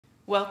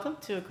Welcome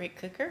to A Great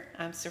Cooker.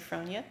 I'm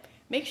Serfronya.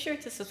 Make sure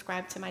to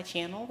subscribe to my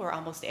channel where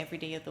almost every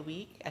day of the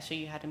week I show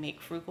you how to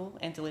make frugal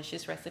and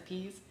delicious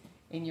recipes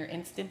in your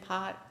Instant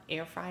Pot,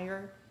 air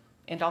fryer,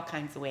 and all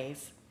kinds of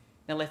ways.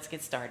 Now let's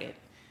get started.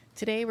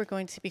 Today we're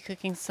going to be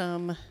cooking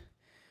some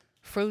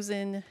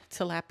frozen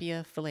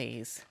tilapia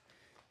fillets.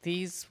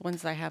 These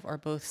ones I have are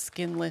both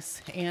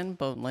skinless and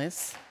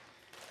boneless.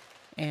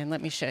 And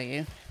let me show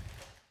you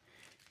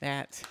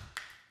that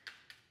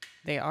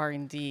they are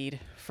indeed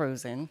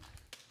frozen.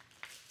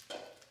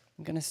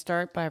 I'm going to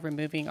start by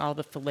removing all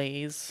the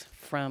fillets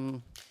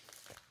from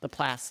the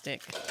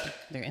plastic.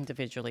 They're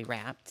individually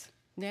wrapped.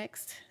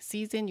 Next,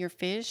 season your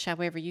fish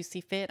however you see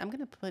fit. I'm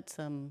going to put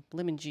some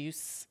lemon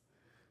juice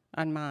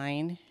on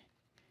mine.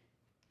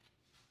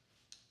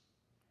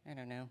 I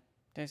don't know.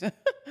 There's a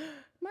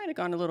might have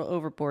gone a little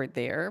overboard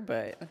there,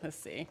 but let's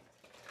see.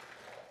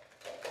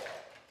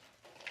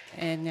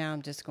 And now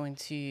I'm just going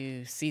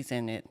to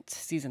season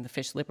the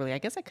fish liberally. I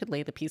guess I could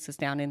lay the pieces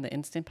down in the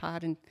Instant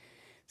Pot and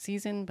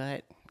season,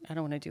 but I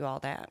don't want to do all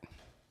that.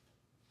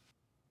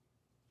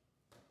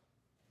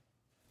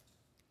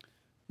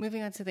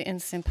 Moving on to the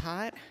Instant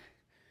Pot.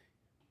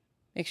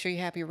 Make sure you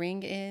have your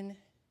ring in.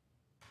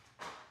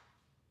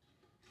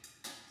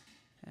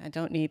 I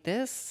don't need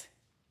this.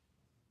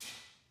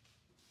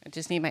 I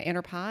just need my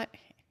inner pot.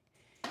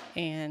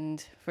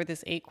 And for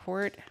this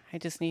 8-quart, I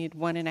just need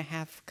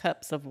 1.5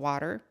 cups of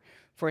water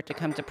for it to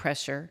come to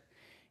pressure.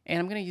 And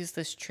I'm going to use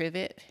this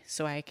trivet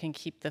so I can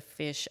keep the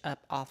fish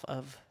up off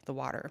of the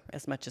water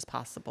as much as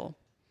possible.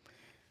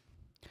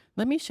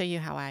 Let me show you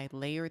how I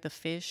layer the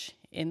fish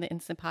in the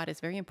Instant Pot. It's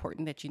very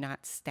important that you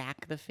not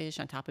stack the fish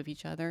on top of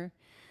each other,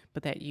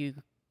 but that you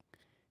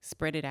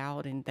spread it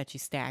out and that you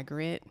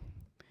stagger it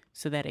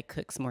so that it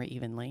cooks more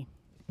evenly.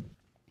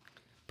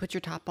 Put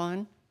your top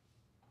on.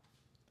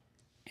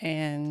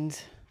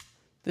 And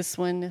this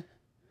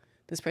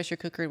pressure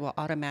cooker will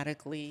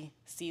automatically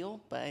seal,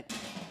 but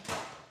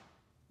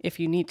if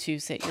you need to,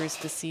 set yours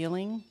to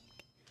sealing.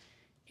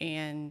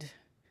 And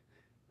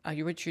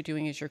what you're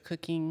doing is you're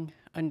cooking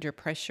under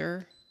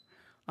pressure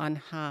on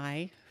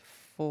high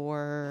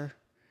for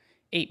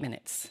 8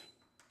 minutes.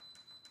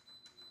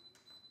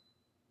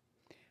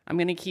 I'm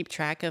going to keep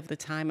track of the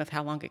time of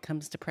how long it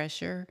comes to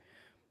pressure,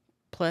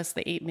 plus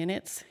the 8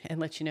 minutes, and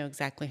let you know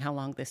exactly how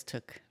long this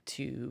took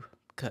to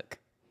cook.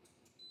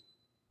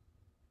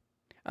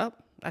 Oh,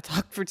 I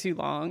talked for too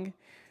long.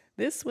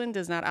 This one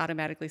does not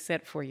automatically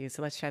set for you,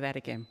 so let's try that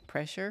again.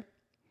 Pressure,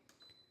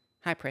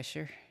 high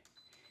pressure,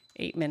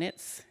 8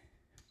 minutes,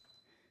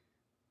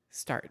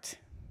 start.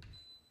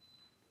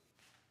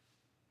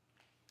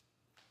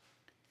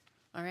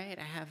 All right,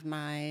 I have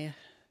my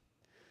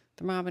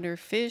thermometer.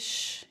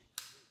 Fish,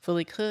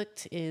 fully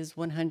cooked, is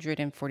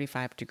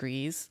 145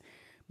 degrees.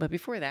 But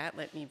before that,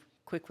 let me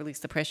quick release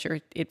the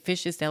pressure.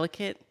 Fish is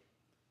delicate,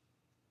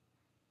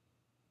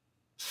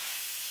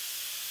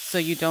 so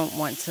you don't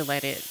want to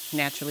let it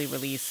naturally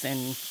release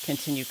and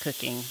continue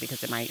cooking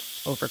because it might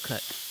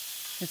overcook.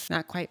 It's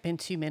not quite been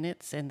 2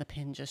 minutes and the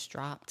pin just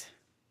dropped.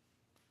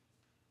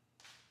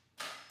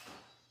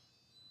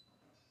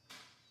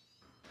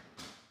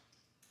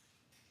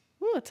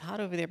 Ooh, it's hot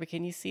over there, but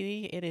can you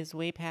see it is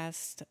way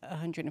past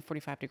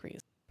 145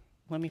 degrees.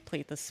 Let me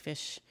plate this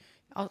fish.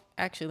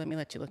 Actually, let me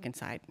let you look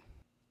inside.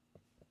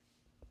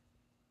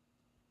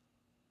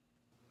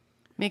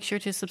 Make sure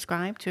to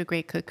subscribe to A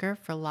Great Cooker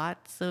for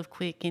lots of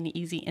quick and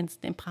easy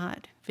Instant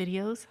Pot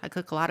videos. I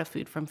cook a lot of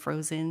food from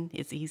frozen.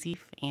 It's easy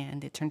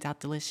and it turns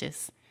out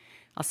delicious.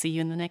 I'll see you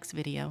in the next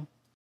video.